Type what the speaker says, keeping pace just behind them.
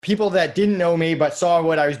people that didn't know me but saw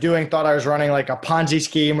what I was doing thought I was running like a Ponzi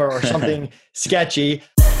scheme or something sketchy.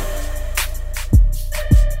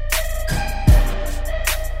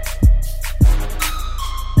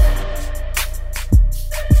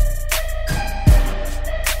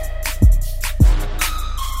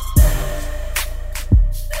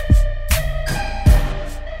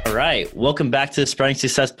 All right. Welcome back to the Spreading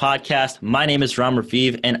Success Podcast. My name is Ram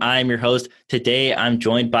Raviv, and I am your host. Today, I'm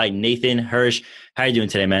joined by Nathan Hirsch. How are you doing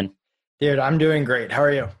today, man? Dude, I'm doing great. How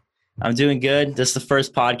are you? I'm doing good. This is the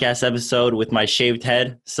first podcast episode with my shaved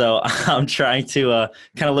head. So I'm trying to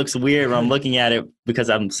kind of looks weird when I'm looking at it because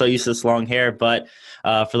I'm so used to this long hair. But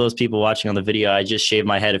for those people watching on the video, I just shaved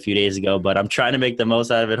my head a few days ago, but I'm trying to make the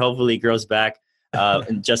most out of it. Hopefully it grows back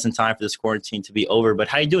just in time for this quarantine to be over. But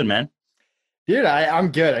how you doing, man? Dude,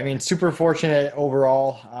 I'm good. I mean, super fortunate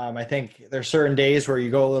overall. I think there's certain days where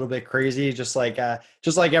you go a little bit crazy, just like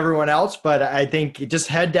everyone else. But I think just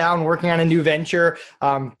head down, working on a new venture.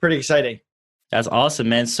 Pretty exciting. That's awesome,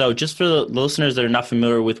 man. So just for the listeners that are not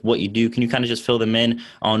familiar with what you do, can you kind of just fill them in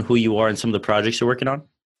on who you are and some of the projects you're working on?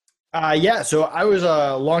 Yeah, so I was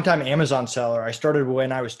a longtime Amazon seller. I started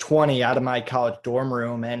when I was 20 out of my college dorm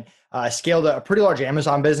room and scaled a pretty large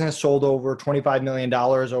Amazon business, sold over $25 million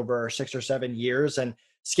over 6 or 7 years, and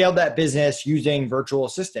scaled that business using virtual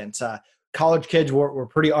assistants. College kids were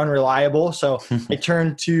pretty unreliable, so I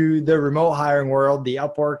turned to the remote hiring world, the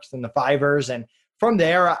Upworks and the Fivers, and from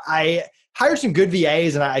there, I hired some good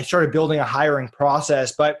VAs and I started building a hiring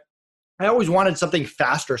process, but I always wanted something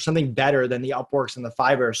faster, something better than the Upworks and the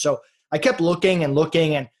Fivers. So I kept looking, and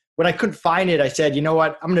when I couldn't find it, I said, you know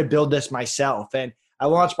what, I'm going to build this myself. And I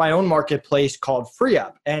launched my own marketplace called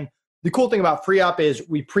FreeUp. And the cool thing about FreeUp is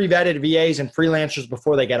we pre-vetted VAs and freelancers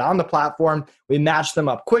before they get on the platform. We matched them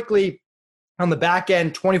up quickly. On the back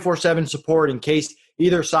end, 24/7 support in case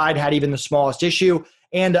either side had even the smallest issue,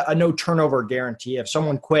 and a no turnover guarantee. If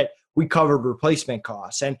someone quit, we covered replacement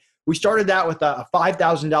costs. And we started that with a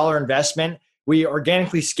 $5,000 investment. We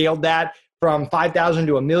organically scaled that from $5,000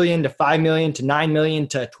 to $1 million to $5 million to $9 million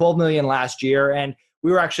to $12 million last year. And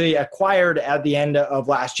we were actually acquired at the end of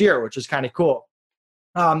last year, which is kind of cool.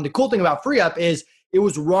 The cool thing about FreeUp is it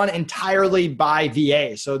was run entirely by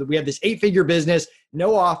VAs. So we have this 8-figure business,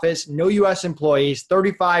 no office, no US employees,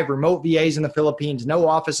 35 remote VAs in the Philippines, no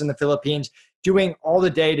office in the Philippines, doing all the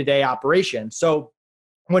day-to-day operations. So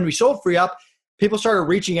when we sold FreeUp, people started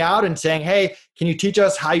reaching out and saying, hey, can you teach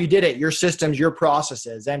us how you did it, your systems, your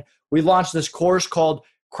processes? And we launched this course called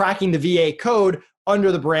Cracking the VA Code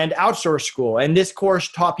under the brand Outsource School. And this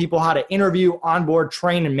course taught people how to interview, onboard,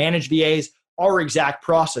 train, and manage VAs, our exact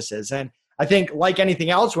processes. And I think like anything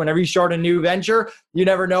else, whenever you start a new venture, you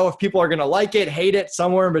never know if people are going to like it, hate it,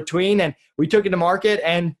 somewhere in between. And we took it to market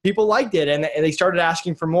and people liked it and they started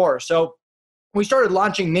asking for more. So we started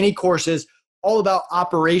launching mini courses all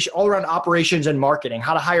around operations and marketing,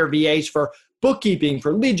 how to hire VAs for bookkeeping,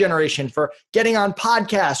 for lead generation, for getting on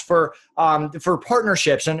podcasts, for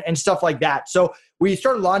partnerships and stuff like that. So we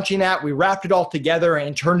started launching that. We wrapped it all together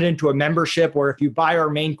and turned it into a membership where if you buy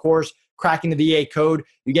our main course, Cracking the VA Code,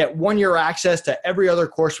 you get 1 year access to every other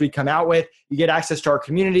course we come out with. You get access to our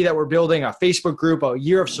community that we're building, a Facebook group, a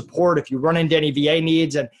year of support if you run into any VA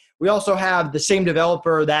needs. And we also have the same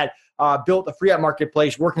developer that built the FreeUp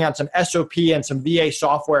marketplace, working on some SOP and some VA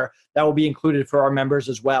software that will be included for our members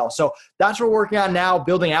as well. So that's what we're working on now,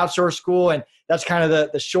 building Outsource School. And that's kind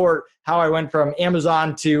of the short how I went from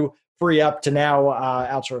Amazon to FreeUp to now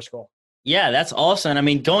Outsource School. Yeah, that's awesome. I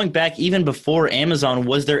mean, going back even before Amazon,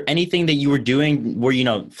 was there anything that you were doing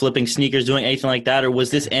where, flipping sneakers, doing anything like that? Or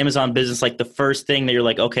was this Amazon business like the first thing that you're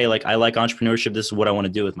like, okay, like I like entrepreneurship. This is what I want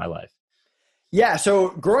to do with my life? Yeah. So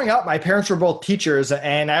growing up, my parents were both teachers,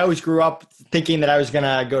 and I always grew up thinking that I was going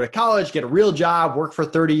to go to college, get a real job, work for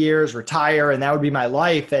 30 years, retire, and that would be my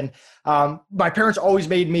life. And my parents always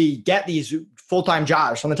made me get these full-time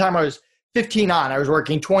jobs. From the time I was 15 on, I was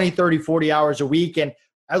working 20, 30, 40 hours a week. And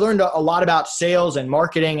I learned a lot about sales and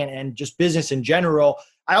marketing and just business in general.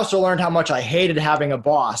 I also learned how much I hated having a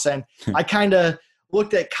boss. And I kind of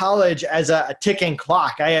looked at college as a ticking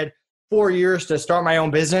clock. I had 4 years to start my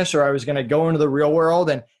own business, or I was going to go into the real world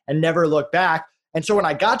and never look back. And so when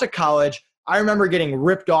I got to college, I remember getting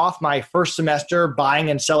ripped off my first semester buying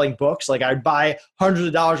and selling books. Like I'd buy hundreds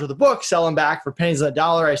of dollars worth of books, sell them back for pennies on the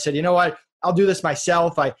dollar. I said, you know what? I'll do this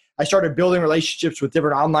myself. I started building relationships with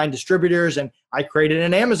different online distributors, and I created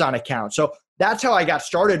an Amazon account. So that's how I got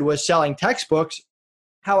started, was selling textbooks.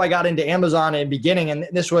 How I got into Amazon in the beginning, and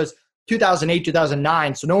this was 2008,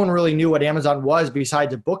 2009. So no one really knew what Amazon was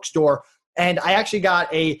besides a bookstore. And I actually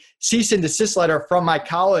got a cease and desist letter from my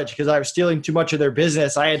college because I was stealing too much of their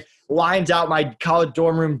business. I had lines out my college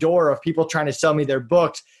dorm room door of people trying to sell me their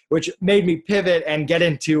books, which made me pivot and get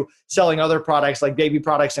into selling other products like baby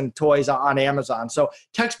products and toys on Amazon. So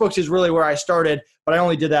textbooks is really where I started, but I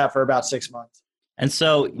only did that for about 6 months. And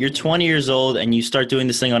so you're 20 years old and you start doing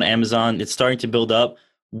this thing on Amazon. It's starting to build up.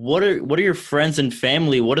 What are your friends and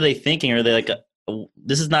family? What are they thinking? Are they like,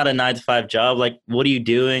 this is not a 9-to-5 job? Like, what are you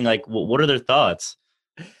doing? Like, what are their thoughts?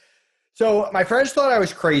 So my friends thought I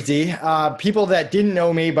was crazy. People that didn't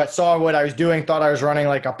know me but saw what I was doing thought I was running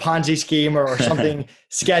like a Ponzi scheme or something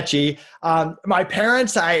sketchy. My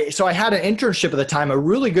parents, I had an internship at the time, a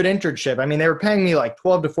really good internship. I mean, they were paying me like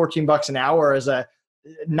 12 to 14 bucks an hour as a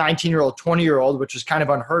 19-year-old, 20-year-old, which was kind of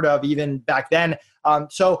unheard of even back then.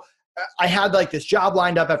 So I had like this job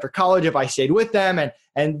lined up after college if I stayed with them,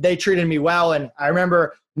 and they treated me well. And I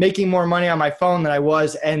remember making more money on my phone than I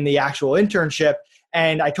was in the actual internship.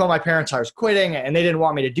 And I told my parents I was quitting, and they didn't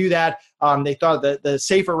want me to do that. They thought that the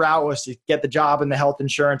safer route was to get the job and the health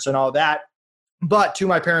insurance and all that. But to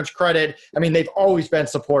my parents' credit, I mean, they've always been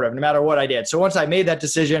supportive no matter what I did. So once I made that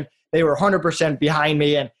decision, they were 100% behind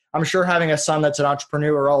me. And I'm sure having a son that's an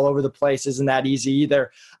entrepreneur all over the place isn't that easy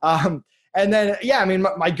either. And then, yeah, I mean,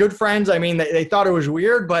 my good friends, I mean, they thought it was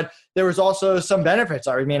weird, but there was also some benefits.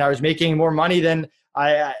 I mean, I was making more money than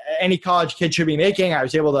any college kid should be making. I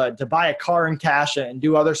was able to buy a car in cash and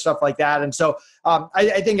do other stuff like that. And so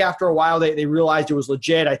I think after a while, they realized it was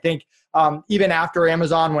legit. I think even after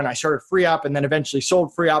Amazon, when I started FreeUp and then eventually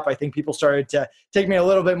sold FreeUp, I think people started to take me a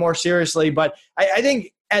little bit more seriously. But I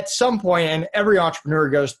think at some point, and every entrepreneur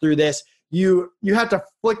goes through this, you have to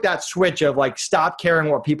flick that switch of like, stop caring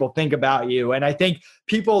what people think about you. And I think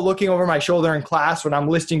people looking over my shoulder in class when I'm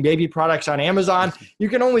listing baby products on Amazon, you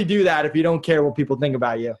can only do that if you don't care what people think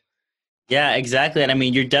about you. Yeah, exactly. And I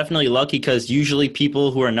mean, you're definitely lucky because usually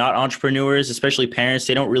people who are not entrepreneurs, especially parents,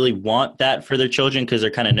 they don't really want that for their children because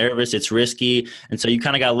they're kind of nervous. It's risky. And so you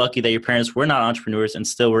kind of got lucky that your parents were not entrepreneurs and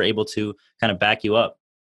still were able to kind of back you up.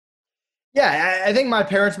 Yeah, I think my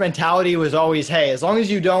parents' mentality was always, hey, as long as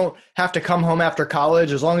you don't have to come home after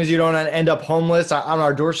college, as long as you don't end up homeless on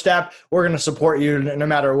our doorstep, we're going to support you no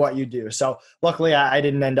matter what you do. So luckily, I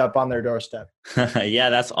didn't end up on their doorstep. Yeah,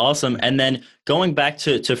 that's awesome. And then going back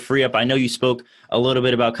to FreeUp, I know you spoke a little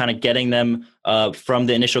bit about kind of getting them from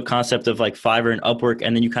the initial concept of like Fiverr and Upwork,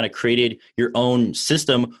 and then you kind of created your own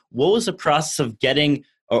system. What was the process of getting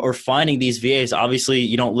or finding these VAs? Obviously,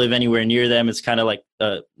 you don't live anywhere near them. It's kind of like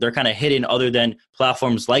they're kind of hidden other than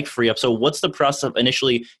platforms like FreeUp. So what's the process of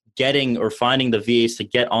initially getting or finding the VAs to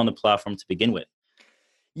get on the platform to begin with?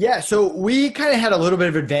 Yeah, so we kind of had a little bit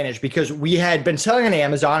of advantage because we had been selling on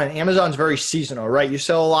Amazon, and Amazon's very seasonal, right? You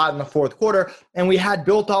sell a lot in the fourth quarter, and we had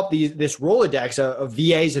built up this Rolodex of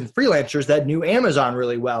VAs and freelancers that knew Amazon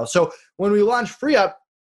really well. So when we launched FreeUp,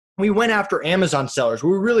 we went after Amazon sellers.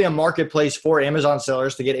 We were really a marketplace for Amazon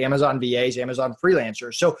sellers to get Amazon VAs, Amazon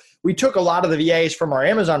freelancers. So we took a lot of the VAs from our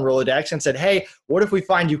Amazon Rolodex and said, hey, what if we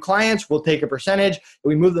find you clients? We'll take a percentage.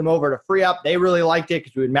 We moved them over to FreeUp. They really liked it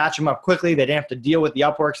because we would match them up quickly. They didn't have to deal with the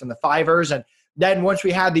Upworks and the Fivers. And then once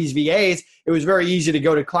we had these VAs, it was very easy to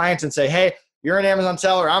go to clients and say, hey, you're an Amazon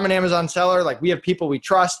seller. I'm an Amazon seller. Like, we have people we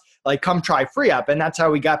trust. Like, come try FreeUp. And that's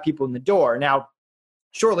how we got people in the door. Now,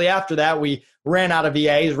 shortly after that, we ran out of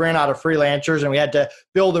VAs, ran out of freelancers, and we had to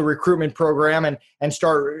build a recruitment program and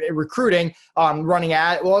start recruiting, running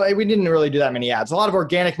ads. Well, we didn't really do that many ads. A lot of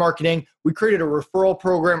organic marketing. We created a referral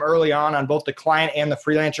program early on both the client and the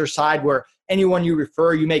freelancer side where anyone you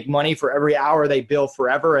refer, you make money for every hour they bill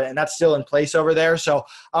forever, and that's still in place over there. So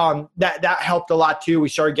that helped a lot too. We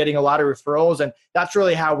started getting a lot of referrals, and that's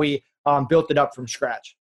really how we built it up from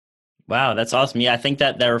scratch. Wow, that's awesome. Yeah, I think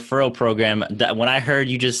that referral program, that when I heard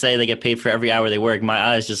you just say they get paid for every hour they work, my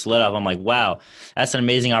eyes just lit up. I'm like, wow, that's an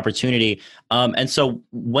amazing opportunity. And so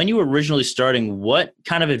when you were originally starting, what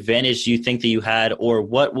kind of advantage do you think that you had, or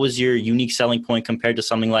what was your unique selling point compared to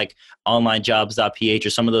something like onlinejobs.ph or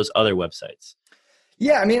some of those other websites?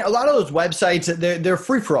 Yeah, I mean, a lot of those websites, they're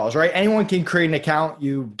free-for-alls, right? Anyone can create an account.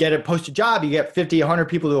 You get a posted job, you get 50, 100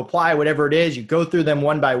 people to apply, whatever it is. You go through them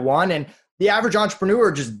one by one, and the average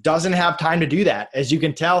entrepreneur just doesn't have time to do that. As you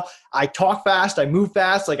can tell, I talk fast, I move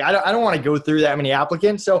fast. Like, I don't want to go through that many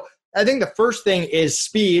applicants. So I think the first thing is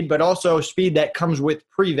speed, but also speed that comes with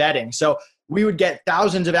pre-vetting. So we would get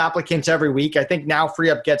thousands of applicants every week. I think now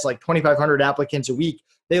FreeUp gets like 2,500 applicants a week.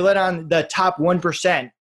 They let on the top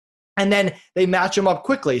 1%. And then they match them up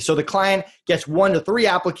quickly. So the client gets 1 to 3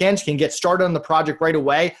 applicants, can get started on the project right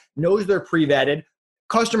away, knows they're pre-vetted.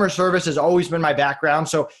 Customer service has always been my background.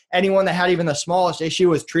 So anyone that had even the smallest issue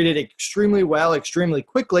was treated extremely well, extremely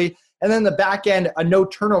quickly. And then the back end, a no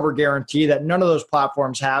turnover guarantee that none of those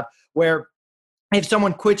platforms have, where if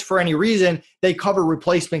someone quits for any reason, they cover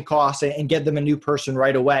replacement costs and get them a new person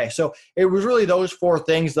right away. So it was really those four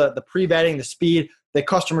things, the pre-vetting, the speed, the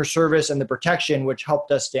customer service, and the protection, which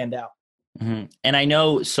helped us stand out. Mm-hmm. And I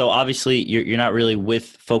know, so obviously you're not really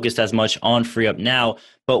focused as much on FreeUp now,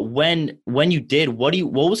 but when you did, what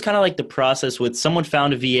was kind of like the process with someone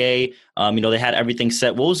found a VA, they had everything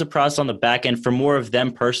set. What was the process on the back end for more of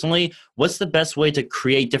them personally? What's the best way to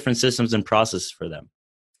create different systems and processes for them?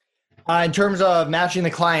 In terms of matching the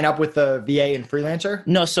client up with the VA and freelancer?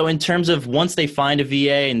 No, so in terms of once they find a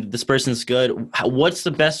VA and this person's good, what's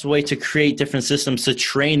the best way to create different systems to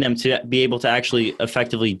train them to be able to actually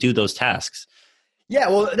effectively do those tasks? Yeah,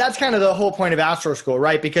 well, that's kind of the whole point of Outsource School,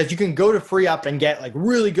 right? Because you can go to FreeUp and get like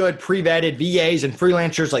really good pre-vetted VAs and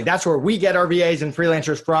freelancers. Like that's where we get our VAs and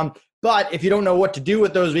freelancers from. But if you don't know what to do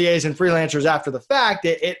with those VAs and freelancers after the fact,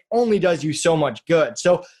 it only does you so much good.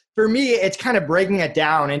 So for me, it's kind of breaking it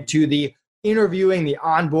down into the interviewing, the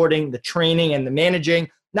onboarding, the training, and the managing.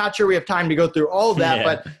 Not sure we have time to go through all of that,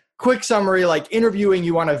 but quick summary, like interviewing,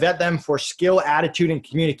 you want to vet them for skill, attitude, and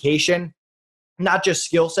communication, not just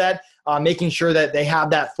skill set, making sure that they have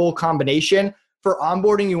that full combination. For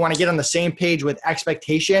onboarding, you want to get on the same page with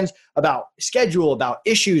expectations about schedule, about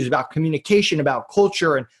issues, about communication, about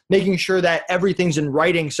culture, and making sure that everything's in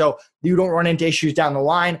writing so you don't run into issues down the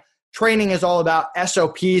line. Training is all about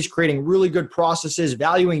SOPs, creating really good processes,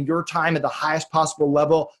 valuing your time at the highest possible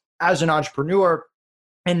level as an entrepreneur.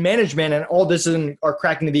 And management, and all this is in our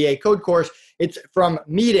Cracking the VA Code course, it's from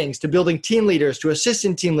meetings to building team leaders to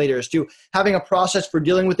assistant team leaders to having a process for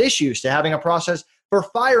dealing with issues to having a process for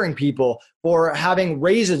firing people, for having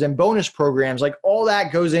raises and bonus programs. Like all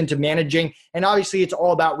that goes into managing. And obviously it's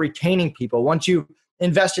all about retaining people. Once you've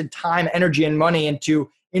invested time, energy, and money into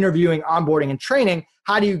interviewing, onboarding, and training,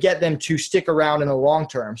 how do you get them to stick around in the long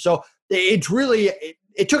term? So it's really,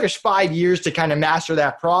 it took us 5 years to kind of master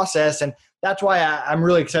that process. And that's why I'm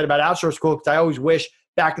really excited about Outsource School, because I always wish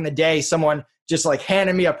back in the day someone just like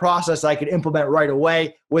handed me a process I could implement right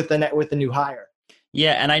away with the new hire.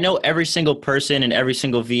 Yeah, and I know every single person and every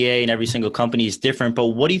single VA and every single company is different, but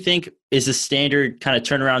what do you think is the standard kind of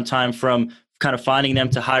turnaround time from kind of finding them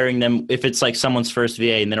to hiring them if it's like someone's first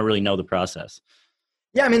VA and they don't really know the process?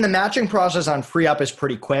 Yeah, I mean, the matching process on FreeUp is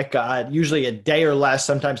pretty quick, usually a day or less,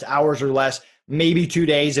 sometimes hours or less, maybe 2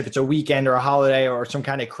 days if it's a weekend or a holiday or some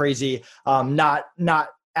kind of crazy, not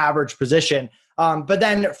average position. But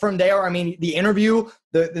then from there, I mean, the interview,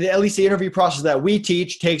 at least the interview process that we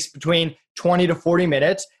teach takes between 20 to 40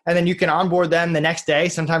 minutes, and then you can onboard them the next day.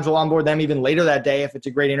 Sometimes we'll onboard them even later that day if it's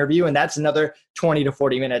a great interview, and that's another 20 to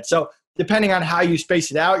 40 minutes. So depending on how you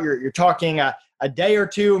space it out, you're talking a day or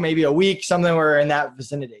two, maybe a week, somewhere in that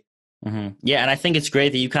vicinity. Mm-hmm. Yeah, and I think it's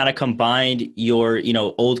great that you kind of combined your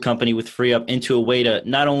old company with FreeUp into a way to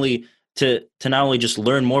not only just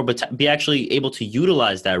learn more, but to be actually able to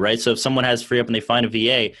utilize that, right? So if someone has FreeUp and they find a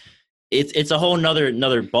VA, it's a whole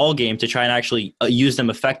another ball game to try and actually use them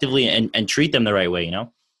effectively and treat them the right way,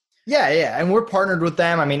 Yeah. And we're partnered with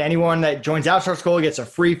them. I mean, anyone that joins Outsource School gets a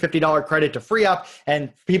free $50 credit to FreeUp,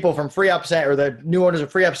 and people from FreeUp or the new owners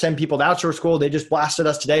of FreeUp send people to Outsource School. They just blasted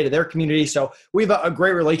us today to their community. So we have a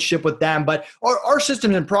great relationship with them, but our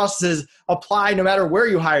systems and processes apply no matter where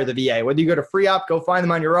you hire the VA, whether you go to FreeUp, go find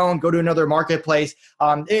them on your own, go to another marketplace.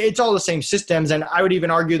 It's all the same systems. And I would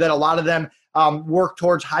even argue that a lot of them work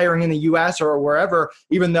towards hiring in the US or wherever,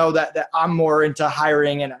 even though that I'm more into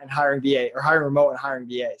hiring and hiring VA or hiring remote and hiring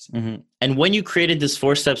VAs. Mm-hmm. And when you created this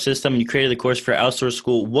 4-step system and you created the course for Outsource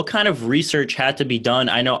School, what kind of research had to be done?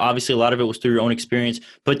 I know obviously a lot of it was through your own experience,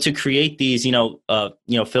 but to create these, fill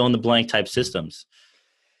in the blank type systems.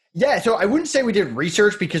 Yeah, so I wouldn't say we did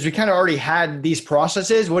research because we kind of already had these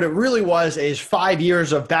processes. What it really was is 5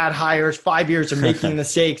 years of bad hires, 5 years of making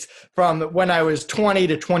mistakes from when I was 20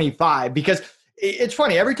 to 25. Because it's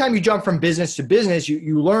funny, every time you jump from business to business,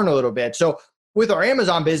 you learn a little bit. So with our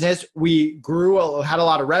Amazon business, we grew, had a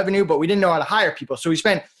lot of revenue, but we didn't know how to hire people. So we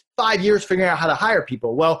spent 5 years figuring out how to hire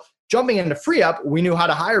people. Well, jumping into FreeUp, we knew how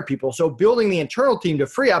to hire people. So building the internal team to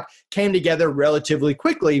FreeUp came together relatively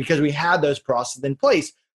quickly because we had those processes in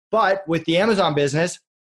place. But with the Amazon business,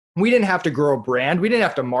 we didn't have to grow a brand. We didn't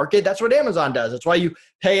have to market. That's what Amazon does. That's why you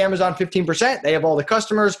pay Amazon 15%. They have all the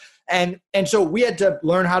customers. And so we had to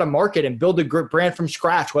learn how to market and build a good brand from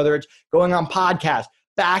scratch, whether it's going on podcasts,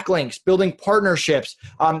 backlinks, building partnerships,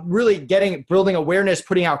 building awareness,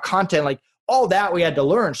 putting out content, like all that we had to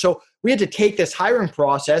learn. So we had to take this hiring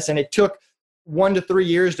process, and it took 1 to 3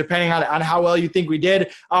 years, depending on how well you think we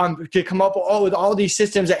did, to come up with all these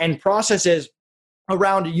systems and processes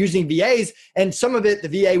around using VAs. And some of it, the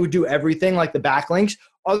VA would do everything like the backlinks.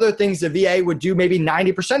 other things the VA would do maybe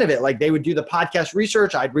 90% of it. Like they would do the podcast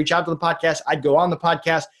research. I'd reach out to the podcast. I'd go on the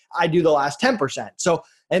podcast. I'd do the last 10%. So,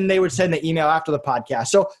 and they would send the email after the podcast.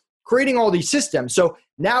 So creating all these systems. So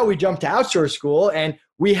now we jump to Outsource School and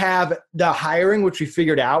we have the hiring, which we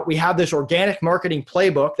figured out. We have this organic marketing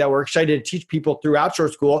playbook that we're excited to teach people through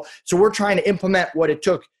Outsource School. So we're trying to implement what it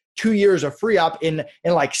took 2 years of FreeUp in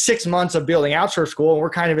like 6 months of building Outsource School. And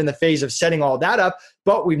we're kind of in the phase of setting all that up,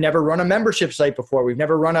 but we've never run a membership site before. We've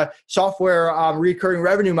never run a software recurring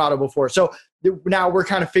revenue model before. So now we're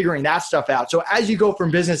kind of figuring that stuff out. So as you go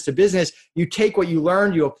from business to business, you take what you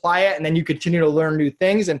learned, you apply it, and then you continue to learn new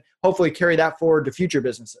things and hopefully carry that forward to future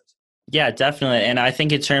businesses. Yeah, definitely. And I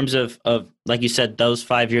think in terms of like you said, those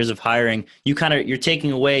 5 years of hiring, you're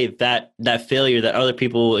taking away that failure that other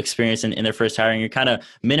people experience in their first hiring. You're kind of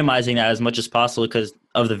minimizing that as much as possible because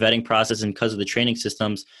of the vetting process and because of the training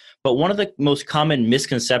systems. But one of the most common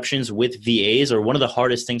misconceptions with VAs, or one of the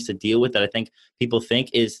hardest things to deal with that I think people think,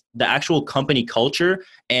 is the actual company culture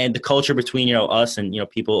and the culture between, us and,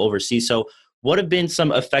 people overseas. So what have been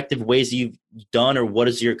some effective ways you've done, or what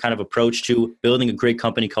is your kind of approach to building a great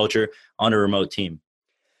company culture on a remote team?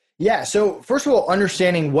 Yeah. So first of all,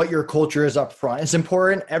 understanding what your culture is up front. It's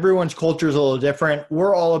important. Everyone's culture is a little different.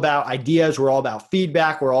 We're all about ideas. We're all about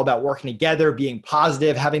feedback. We're all about working together, being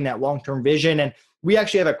positive, having that long-term vision. And we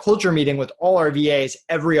actually have a culture meeting with all our VAs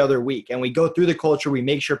every other week. And we go through the culture. We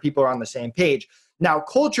make sure people are on the same page. Now,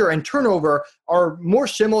 culture and turnover are more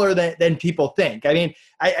similar than people think. I mean,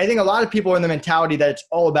 I think a lot of people are in the mentality that it's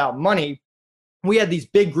all about money. We had these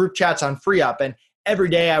big group chats on FreeUp, and every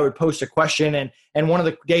day I would post a question. And one of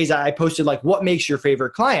the days I posted, like, what makes your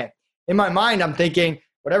favorite client? In my mind, I'm thinking,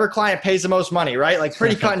 whatever client pays the most money, right? Like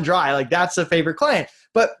pretty cut and dry. Like that's the favorite client.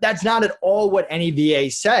 But that's not at all what any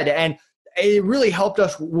VA said. And it really helped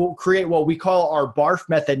us create what we call our BARF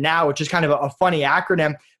method now, which is kind of a funny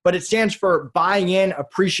acronym, but it stands for buying in,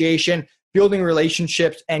 appreciation, building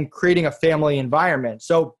relationships, and creating a family environment.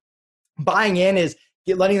 So buying in is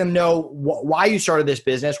letting them know why you started this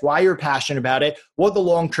business, why you're passionate about it, what the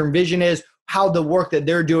long-term vision is, how the work that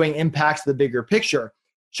they're doing impacts the bigger picture.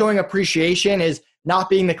 Showing appreciation is not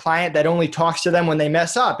being the client that only talks to them when they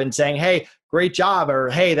mess up and saying, hey, great job, or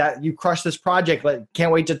hey, that you crushed this project.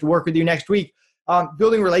 Can't wait to work with you next week.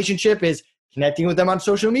 Building relationship is connecting with them on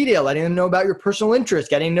social media, letting them know about your personal interests,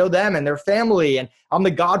 getting to know them and their family. And I'm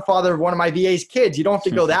the godfather of one of my VA's kids. You don't have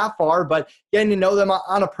to go that far, but getting to know them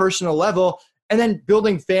on a personal level. And then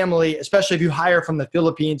building family, especially if you hire from the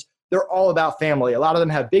Philippines, they're all about family. A lot of them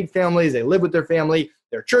have big families. They live with their family.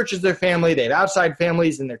 Their church is their family. They have outside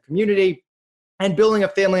families in their community. And building a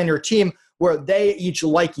family on your team where they each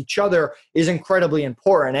like each other is incredibly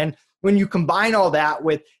important. And when you combine all that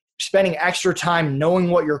with spending extra time knowing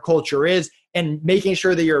what your culture is and making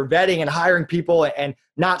sure that you're vetting and hiring people and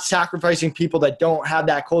not sacrificing people that don't have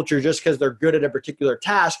that culture just because they're good at a particular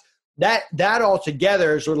task, that all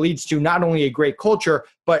together is what leads to not only a great culture,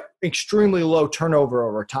 but extremely low turnover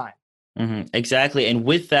over time. Mm-hmm, exactly. And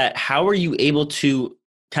with that, how are you able to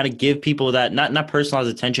kind of give people that not personalized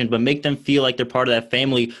attention, but make them feel like they're part of that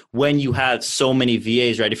family when you have so many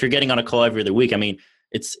VAs, right? If you're getting on a call every other week, I mean,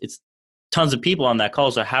 it's tons of people on that call.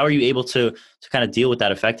 So how are you able to kind of deal with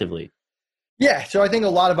that effectively? Yeah. So I think a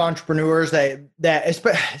lot of entrepreneurs so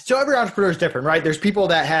every entrepreneur is different, right? There's people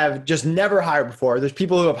that have just never hired before. There's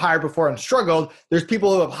people who have hired before and struggled. There's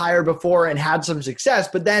people who have hired before and had some success.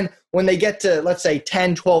 But then when they get to, let's say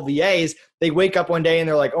 10, 12 VAs, they wake up one day and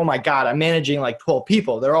they're like, oh my God, I'm managing like 12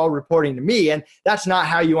 people. They're all reporting to me. And that's not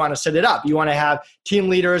how you want to set it up. You want to have team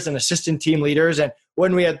leaders and assistant team leaders. And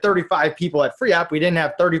when we had 35 people at FreeUp, we didn't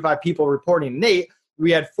have 35 people reporting to Nate.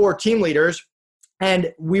 We had 4 team leaders.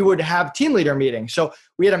 And we would have team leader meetings. So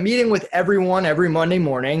we had a meeting with everyone every Monday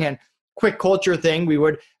morning, and quick culture thing.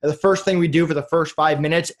 The first thing we do for the first 5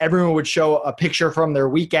 minutes, everyone would show a picture from their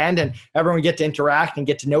weekend and everyone would get to interact and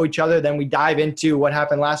get to know each other. Then we dive into what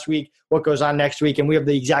happened last week, what goes on next week. And we have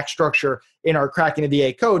the exact structure in our Cracking the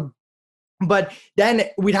VA Code. But then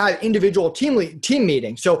we'd have individual team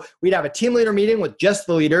meetings. So we'd have a team leader meeting with just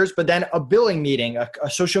the leaders, but then a billing meeting, a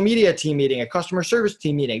social media team meeting, a customer service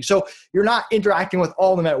team meeting. So you're not interacting with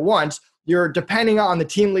all of them at once. You're depending on the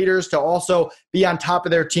team leaders to also be on top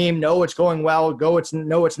of their team, know what's going well,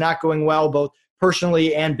 know it's not going well, both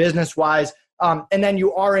personally and business-wise. And then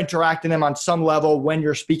you are interacting them on some level when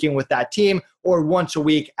you're speaking with that team or once a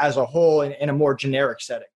week as a whole in a more generic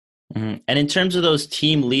setting. Mm-hmm. And in terms of those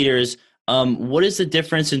team leaders, what is the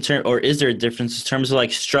difference or is there a difference in terms of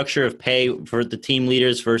like structure of pay for the team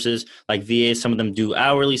leaders versus like VAs? Some of them do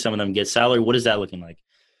hourly, some of them get salary. What is that looking like?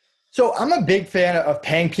 So I'm a big fan of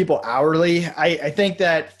paying people hourly. I think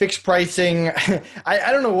that fixed pricing,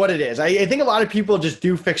 I don't know what it is. I think a lot of people just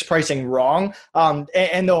do fixed pricing wrong,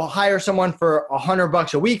 and they'll hire someone for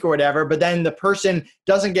 $100 a week or whatever, but then the person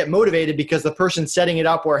doesn't get motivated because the person's setting it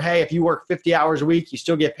up where, hey, if you work 50 hours a week, you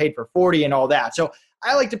still get paid for 40 and all that. So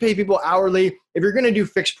I like to pay people hourly. If you're going to do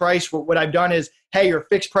fixed price, what I've done is, hey, your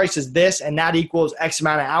fixed price is this, and that equals X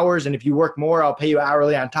amount of hours. And if you work more, I'll pay you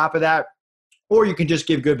hourly on top of that. Or you can just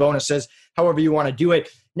give good bonuses, however you want to do it.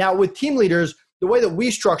 Now, with team leaders, the way that we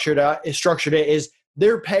structured it is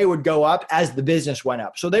their pay would go up as the business went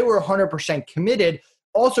up. So they were 100% committed.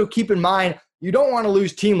 Also, keep in mind, you don't want to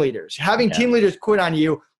lose team leaders. Having team leaders quit on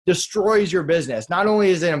you destroys your business. Not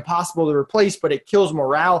only is it impossible to replace, but it kills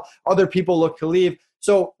morale. Other people look to leave.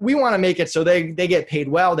 So we want to make it so they get paid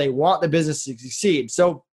well. They want the business to succeed.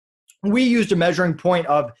 So we used a measuring point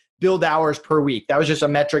of build hours per week. That was just a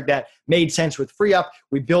metric that made sense with FreeUp.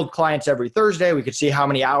 We build clients every Thursday. We could see how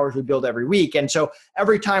many hours we build every week. And so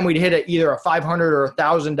every time we'd hit either a $500 or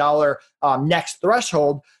 $1,000 next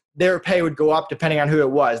threshold, their pay would go up depending on who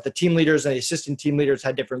it was. The team leaders and the assistant team leaders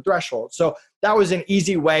had different thresholds. So that was an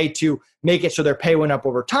easy way to make it so their pay went up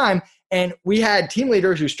over time. And we had team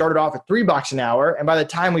leaders who started off at $3 an hour. And by the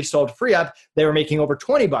time we sold FreeUp, they were making over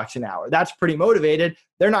 $20 an hour. That's pretty motivated.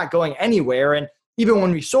 They're not going anywhere. And even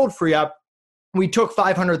when we sold FreeUp, we took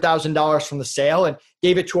 $500,000 from the sale and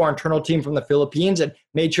gave it to our internal team from the Philippines and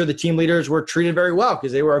made sure the team leaders were treated very well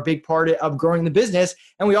because they were a big part of growing the business.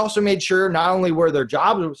 And we also made sure not only were their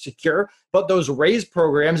jobs secure, but those raise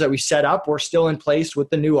programs that we set up were still in place with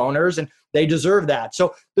the new owners, and they deserve that.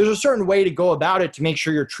 So there's a certain way to go about it to make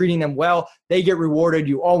sure you're treating them well. They get rewarded,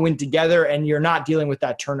 you all win together, and you're not dealing with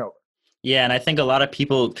that turnover. Yeah, and I think a lot of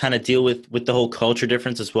people kind of deal with the whole culture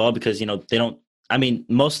difference as well because, they don't,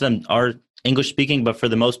 most of them are English speaking, but for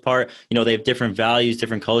the most part, they have different values,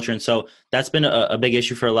 different culture. And so that's been a big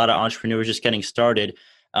issue for a lot of entrepreneurs just getting started.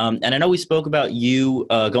 And I know we spoke about you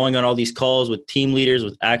going on all these calls with team leaders,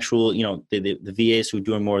 with actual, the VAs who are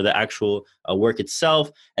doing more of the actual work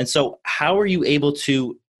itself. And so how are you able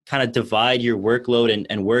to kind of divide your workload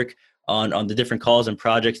and work on the different calls and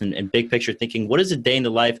projects and big picture thinking? What does a day in the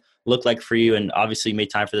life look like for you? And obviously you made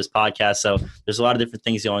time for this podcast. So there's a lot of different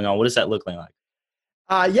things going on. What does that look like?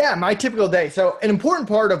 Yeah, my typical day. So an important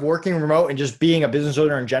part of working remote and just being a business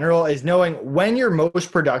owner in general is knowing when you're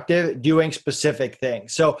most productive doing specific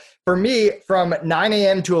things. So for me, from 9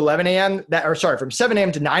 a.m. to 11 a.m., from 7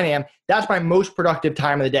 a.m. to 9 a.m., that's my most productive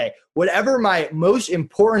time of the day. Whatever my most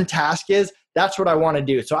important task is, that's what I want to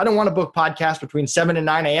do. So I don't want to book podcasts between 7 and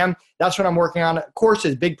 9 a.m. That's what I'm working on.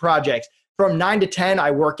 Courses, big projects. From 9 to 10,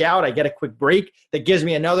 I work out. I get a quick break. That gives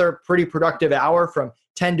me another pretty productive hour from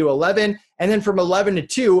 10 to 11. And then from 11 to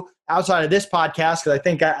 2, outside of this podcast, because I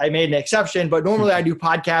think I made an exception, but normally I do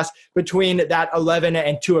podcasts between that 11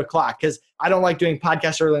 and 2 o'clock because I don't like doing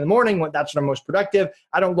podcasts early in the morning. That's when I'm most productive.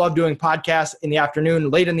 I don't love doing podcasts in the afternoon,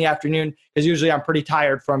 late in the afternoon, because usually I'm pretty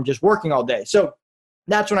tired from just working all day. So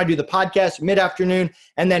that's when I do the podcast mid-afternoon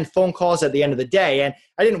and then phone calls at the end of the day. And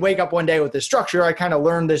I didn't wake up one day with this structure. I kind of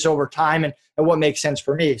learned this over time and what makes sense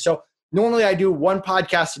for me. So normally I do one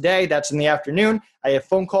podcast a day. That's in the afternoon. I have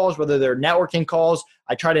phone calls, whether they're networking calls.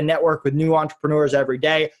 I try to network with new entrepreneurs every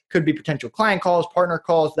day. Could be potential client calls, partner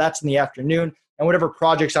calls. That's in the afternoon. And whatever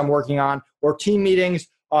projects I'm working on or team meetings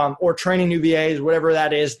or training new VAs, whatever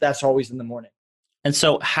that is, that's always in the morning. And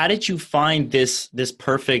so how did you find this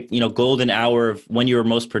perfect, golden hour of when you were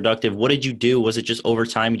most productive? What did you do? Was it just over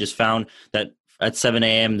time you just found that at 7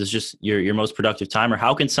 a.m. is just your most productive time? Or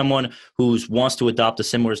how can someone who wants to adopt a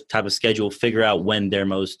similar type of schedule figure out when they're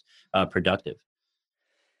most productive?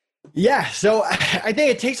 Yeah, so I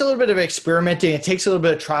think it takes a little bit of experimenting. It takes a little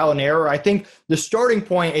bit of trial and error. I think the starting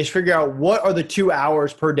point is figure out what are the 2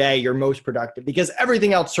 hours per day you're most productive, because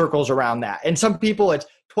everything else circles around that. And some people, it's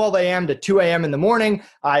 12 a.m. to 2 a.m. in the morning.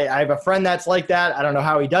 I have a friend that's like that. I don't know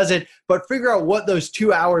how he does it, but figure out what those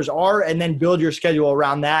 2 hours are and then build your schedule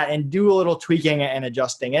around that and do a little tweaking and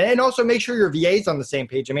adjusting. And also make sure your VA is on the same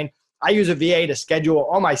page. I mean, I use a VA to schedule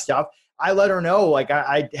all my stuff. I let her know like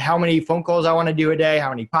how many phone calls I want to do a day,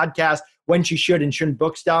 how many podcasts, when she should and shouldn't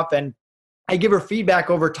book stuff. And I give her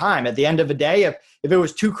feedback over time. At the end of the day, if it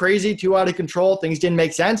was too crazy, too out of control, things didn't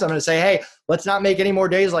make sense, I'm going to say, hey, let's not make any more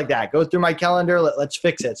days like that. Go through my calendar. Let's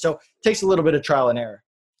fix it. So it takes a little bit of trial and error.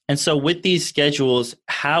 And so with these schedules,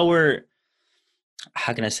 how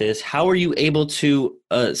can I say this? How are you able to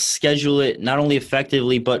schedule it not only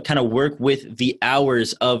effectively, but kind of work with the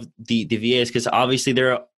hours of the VAs? Because obviously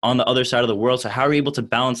they're on the other side of the world. So how are you able to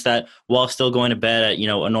balance that while still going to bed at,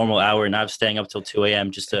 a normal hour and not staying up till 2 a.m.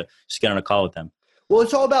 just to get on a call with them? Well,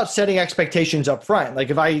 it's all about setting expectations up front. Like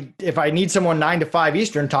if I need someone 9 to 5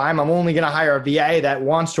 Eastern time, I'm only going to hire a VA that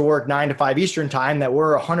wants to work 9 to 5 Eastern time, that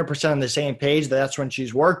we're 100% on the same page. That's when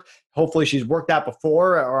she's worked. Hopefully she's worked that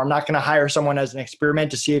before, or I'm not going to hire someone as an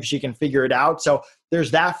experiment to see if she can figure it out. So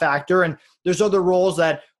there's that factor. And there's other roles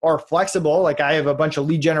that are flexible. Like I have a bunch of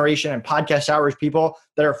lead generation and podcast outreach people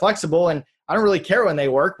that are flexible, and I don't really care when they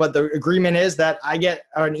work, but the agreement is that I get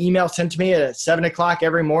an email sent to me at 7 o'clock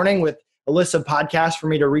every morning with a list of podcasts for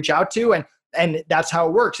me to reach out to. And that's how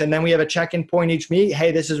it works. And then we have a check-in point each meet.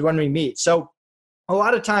 Hey, this is when we meet. So a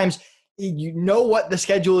lot of times you know what the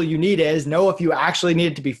schedule you need is, know if you actually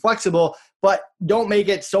need it to be flexible, but don't make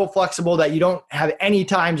it so flexible that you don't have any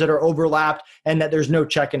times that are overlapped and that there's no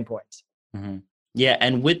check-in points. Mm-hmm. Yeah.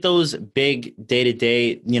 And with those big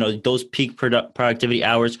day-to-day, those peak productivity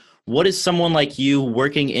hours, what is someone like you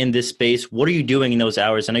working in this space? What are you doing in those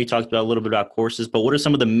hours? I know you talked about a little bit about courses, but what are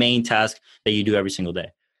some of the main tasks that you do every single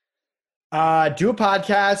day? Do a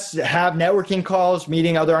podcast, have networking calls,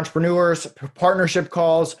 meeting other entrepreneurs, partnership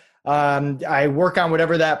calls. I work on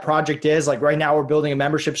whatever that project is. Like right now we're building a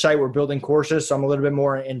membership site. We're building courses. So I'm a little bit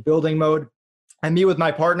more in building mode. I meet with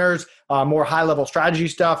my partners, more high level strategy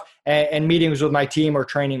stuff, and meetings with my team or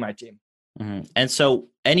training my team. Mm-hmm. And so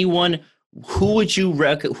who would you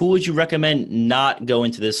recommend not go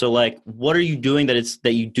into this? So like, what are you doing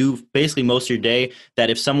that you do basically most of your day, that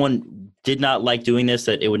if someone did not like doing this,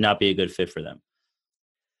 that it would not be a good fit for them?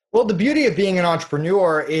 Well, the beauty of being an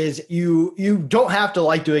entrepreneur is you don't have to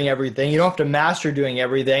like doing everything. You don't have to master doing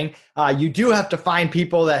everything. You do have to find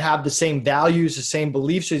people that have the same values, the same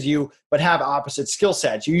beliefs as you, but have opposite skill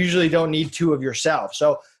sets. You usually don't need two of yourself.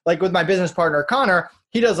 So like with my business partner, Connor,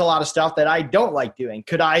 he does a lot of stuff that I don't like doing.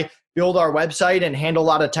 Could I build our website and handle a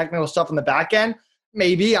lot of technical stuff in the back end?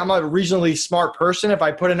 Maybe. I'm a reasonably smart person. If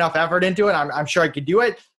I put enough effort into it, I'm sure I could do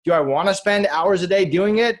it. Do I want to spend hours a day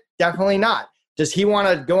doing it? Definitely not. Does he want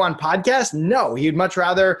to go on podcasts? No, he'd much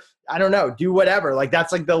rather, I don't know, do whatever. Like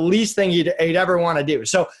that's like the least thing he'd ever want to do.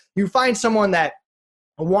 So you find someone that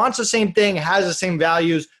wants the same thing, has the same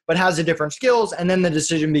values, but has the different skills. And then the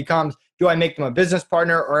decision becomes, do I make them a business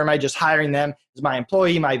partner, or am I just hiring them as my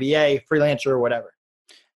employee, my VA, freelancer, or whatever?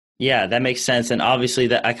 Yeah, that makes sense. And obviously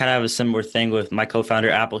that I kind of have a similar thing with my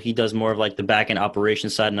co-founder, Apple. He does more of like the back end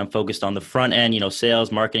operations side, and I'm focused on the front end,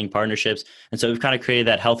 sales, marketing, partnerships. And so we've kind of created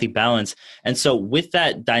that healthy balance. And so with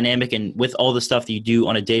that dynamic and with all the stuff that you do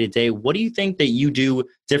on a day-to-day, what do you think that you do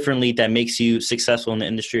differently that makes you successful in the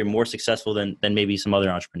industry, or more successful than maybe some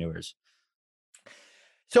other entrepreneurs?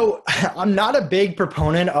 So I'm not a big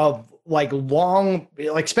proponent of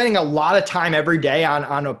spending a lot of time every day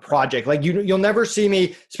on a project. Like you'll never see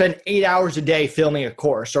me spend 8 hours a day filming a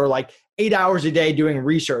course, or like 8 hours a day doing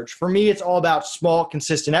research. For me, it's all about small,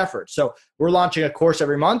 consistent efforts. So we're launching a course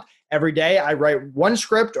every month. Every day I write one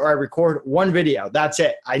script or I record one video. That's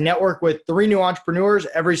it. I network with 3 new entrepreneurs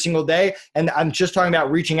every single day. And I'm just talking about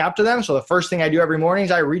reaching out to them. So the first thing I do every morning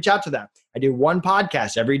is I reach out to them. I do one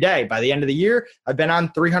podcast every day. By the end of the year, I've been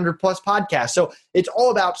on 300 plus podcasts. So it's all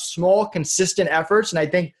about small, consistent efforts. And I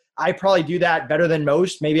think I probably do that better than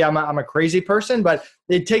most. Maybe I'm a crazy person, but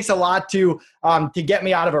it takes a lot to get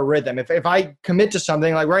me out of a rhythm. If I commit to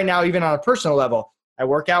something, like right now, even on a personal level, I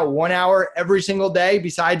work out 1 hour every single day,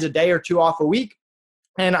 besides a day or 2 off a week.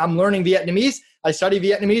 And I'm learning Vietnamese. I study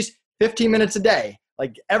Vietnamese 15 minutes a day,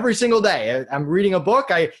 like every single day. I'm reading a book.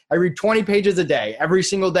 I read 20 pages a day, every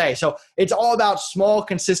single day. So it's all about small,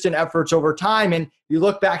 consistent efforts over time. And you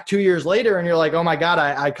look back 2 years later and you're like, oh my God,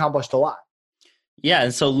 I accomplished a lot. Yeah.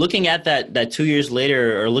 And so looking at that 2 years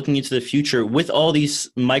later, or looking into the future with all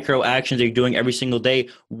these micro actions that you're doing every single day,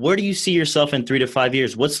 where do you see yourself in 3 to 5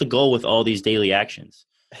 years? What's the goal with all these daily actions?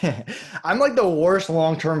 I'm like the worst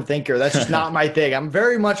long-term thinker. That's just not my thing. I'm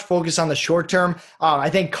very much focused on the short term.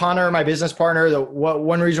 I think Connor, my business partner,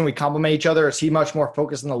 one reason we complement each other is he much more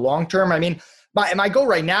focused on the long term. I mean, my goal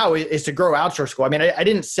right now is to grow Outsource School. I mean, I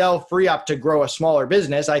didn't sell FreeUp to grow a smaller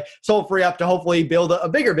business. I sold FreeUp to hopefully build a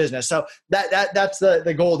bigger business. So that's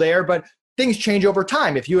the goal there. But things change over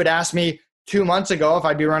time. If you had asked me 2 months ago if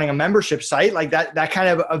I'd be running a membership site, like that kind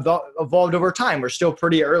of evolved over time. We're still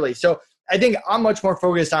pretty early. So I think I'm much more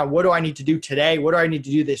focused on what do I need to do today? What do I need to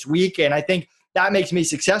do this week? And I think that makes me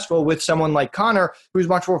successful with someone like Connor, who's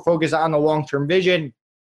much more focused on the long-term vision.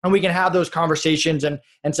 And we can have those conversations and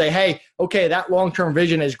say, hey, okay, that long-term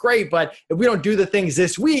vision is great, but if we don't do the things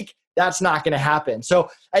this week, that's not going to happen. So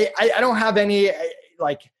I don't have any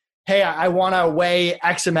like, hey, I want to weigh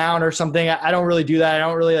X amount or something. I don't really do that. I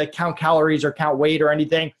don't really like count calories or count weight or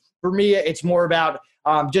anything. For me, it's more about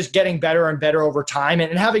just getting better and better over time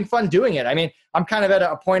and having fun doing it. I mean, I'm kind of at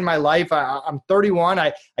a point in my life. I'm 31.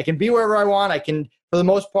 I can be wherever I want. I can, for the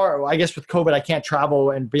most part, I guess with COVID, I can't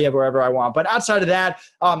travel and be wherever I want. But outside of that,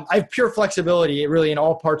 I have pure flexibility really in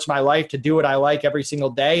all parts of my life to do what I like every single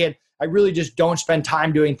day. And I really just don't spend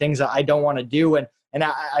time doing things that I don't want to do. And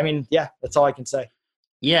I mean, yeah, that's all I can say.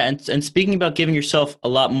 Yeah, and speaking about giving yourself a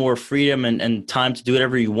lot more freedom and time to do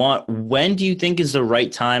whatever you want, when do you think is the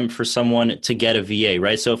right time for someone to get a VA,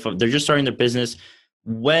 right? So if they're just starting their business,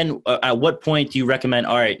 at what point do you recommend,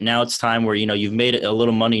 all right, now it's time where, you've made a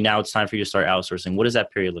little money, now it's time for you to start outsourcing? What does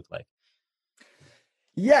that period look like?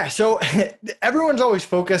 Yeah. So everyone's always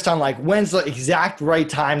focused on like, when's the exact right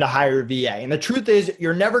time to hire a VA? And the truth is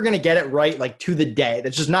you're never going to get it right, like to the day.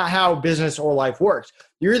 That's just not how business or life works.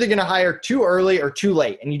 You're either going to hire too early or too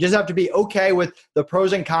late. And you just have to be okay with the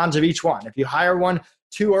pros and cons of each one. If you hire one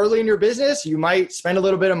too early in your business, you might spend a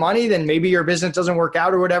little bit of money, then maybe your business doesn't work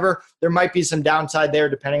out or whatever. There might be some downside there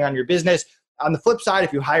depending on your business. On the flip side,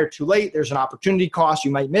 if you hire too late, there's an opportunity cost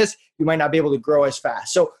you might miss. You might not be able to grow as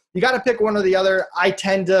fast. So you got to pick one or the other. I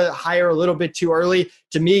tend to hire a little bit too early.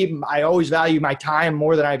 To me, I always value my time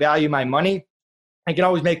more than I value my money. I can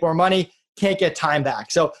always make more money, can't get time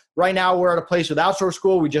back. So right now we're at a place with Outsource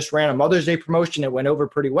School. We just ran a Mother's Day promotion. It went over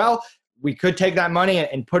pretty well. We could take that money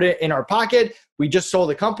and put it in our pocket. We just sold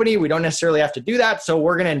the company. We don't necessarily have to do that. So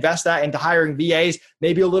we're going to invest that into hiring VAs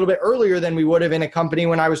maybe a little bit earlier than we would have in a company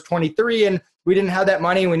when I was 23 and we didn't have that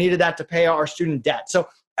money. We needed that to pay our student debt. So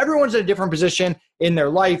everyone's in a different position in their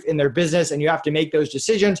life, in their business, and you have to make those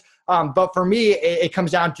decisions. But for me, it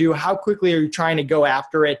comes down to how quickly are you trying to go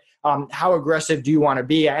after it? How aggressive do you want to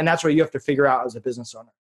be? And that's what you have to figure out as a business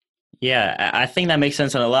owner. Yeah, I think that makes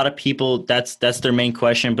sense. And a lot of people, that's their main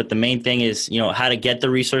question. But the main thing is, how to get the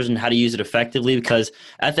resource and how to use it effectively. Because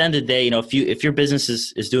at the end of the day, if your business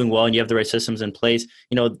is doing well and you have the right systems in place,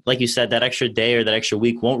 like you said, that extra day or that extra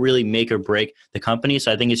week won't really make or break the company.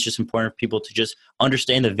 So I think it's just important for people to just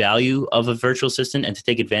understand the value of a virtual assistant and to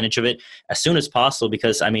take advantage of it as soon as possible.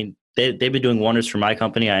 Because I mean, they've been doing wonders for my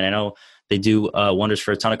company, and I know they do wonders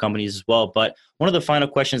for a ton of companies as well. But one of the final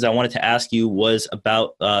questions I wanted to ask you was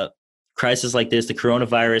about crisis like this, the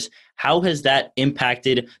coronavirus. How has that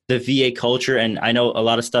impacted the VA culture? And I know a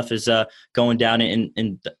lot of stuff is going down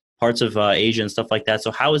in parts of Asia and stuff like that.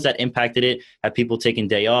 So how has that impacted it? Have people taken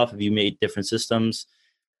day off? Have you made different systems?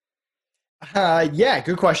 Yeah,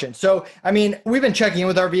 good question. So, I mean, we've been checking in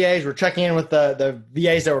with our VAs. We're checking in with the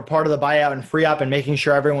VAs that were part of the buyout and free up and making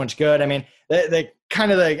sure everyone's good. I mean,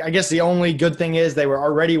 I guess the only good thing is they were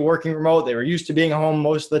already working remote. They were used to being home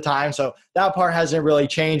most of the time. So that part hasn't really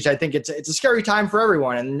changed. I think it's a scary time for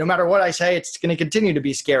everyone. And no matter what I say, it's going to continue to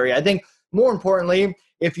be scary. I think more importantly,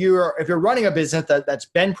 if you're running a business that's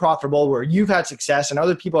been profitable, where you've had success and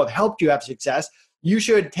other people have helped you have success, you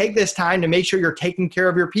should take this time to make sure you're taking care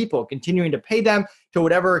of your people, continuing to pay them to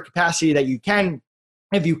whatever capacity that you can.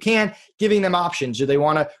 If you can, giving them options. Do they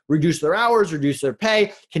want to reduce their hours, reduce their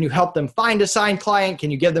pay? Can you help them find a signed client?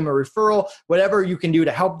 Can you give them a referral? Whatever you can do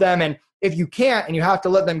to help them. And if you can't and you have to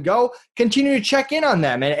let them go, continue to check in on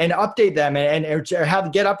them and update them and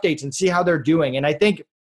get updates and see how they're doing. And I think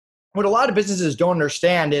what a lot of businesses don't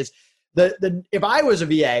understand is if I was a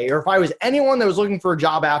VA or if I was anyone that was looking for a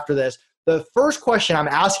job after this, the first question I'm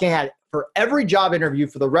asking for every job interview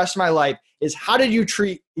for the rest of my life is, how did you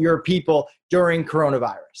treat your people during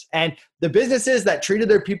coronavirus? And the businesses that treated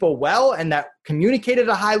their people well and that communicated at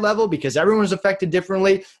a high level, because everyone was affected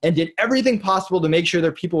differently and did everything possible to make sure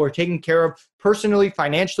their people were taken care of personally,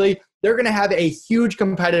 financially, they're going to have a huge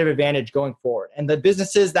competitive advantage going forward. And the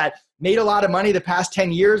businesses that made a lot of money the past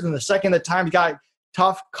 10 years and the second the times got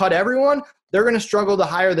tough, cut everyone, they're going to struggle to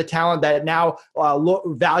hire the talent that now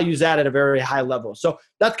values that at a very high level. So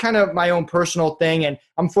that's kind of my own personal thing. And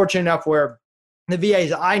I'm fortunate enough where the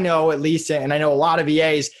VAs I know, at least, and I know a lot of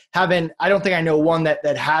VAs I don't think I know one that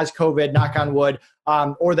has COVID, knock on wood,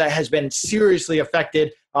 or that has been seriously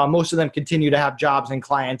affected. Most of them continue to have jobs and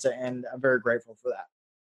clients, and I'm very grateful for that.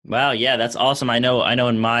 Wow, yeah, that's awesome. I know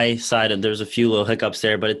on my side there's a few little hiccups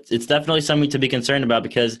there, but it's definitely something to be concerned about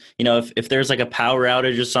because, if there's like a power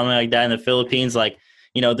outage or something like that in the Philippines,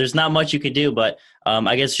 there's not much you could do, but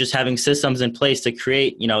I guess just having systems in place to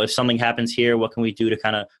create, if something happens here, what can we do to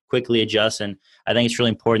kind of quickly adjust? And I think it's really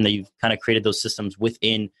important that you've kind of created those systems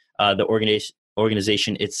within the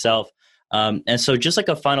organization itself. And so just like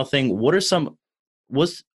a final thing, what's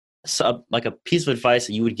like a piece of advice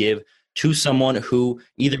that you would give to someone who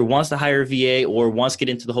either wants to hire a VA or wants to get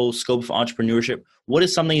into the whole scope of entrepreneurship? What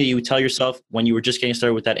is something that you would tell yourself when you were just getting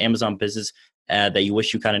started with that Amazon business that you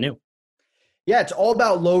wish you kind of knew? Yeah, it's all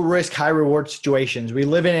about low risk, high reward situations. We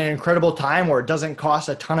live in an incredible time where it doesn't cost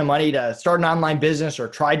a ton of money to start an online business or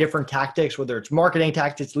try different tactics, whether it's marketing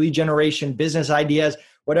tactics, lead generation, business ideas,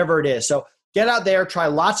 whatever it is. So get out there, try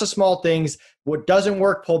lots of small things. What doesn't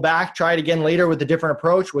work, pull back, try it again later with a different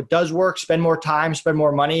approach. What does work, spend more time, spend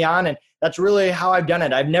more money on. And that's really how I've done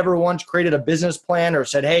it. I've never once created a business plan or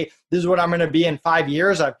said, hey, this is what I'm going to be in 5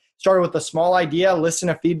 years. I've started with a small idea,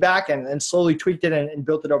 listened to feedback, and slowly tweaked it and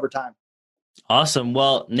built it over time. Awesome.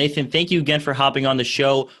 Well, Nathan, thank you again for hopping on the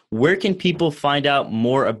show. Where can people find out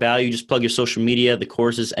more about you? Just plug your social media, the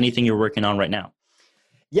courses, anything you're working on right now.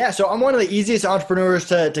 Yeah, so I'm one of the easiest entrepreneurs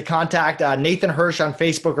to contact. Nathan Hirsch on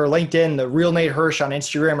Facebook or LinkedIn, the real Nate Hirsch on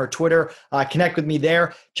Instagram or Twitter. Connect with me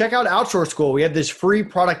there. Check out Outsource School. We have this free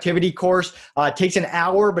productivity course. It takes an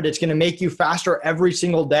hour, but it's going to make you faster every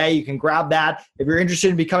single day. You can grab that. If you're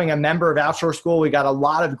interested in becoming a member of Outsource School, we got a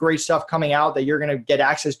lot of great stuff coming out that you're going to get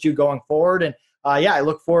access to going forward. And yeah, I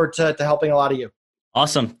look forward to helping a lot of you.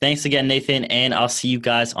 Awesome. Thanks again, Nathan, and I'll see you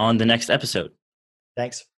guys on the next episode.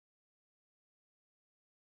 Thanks.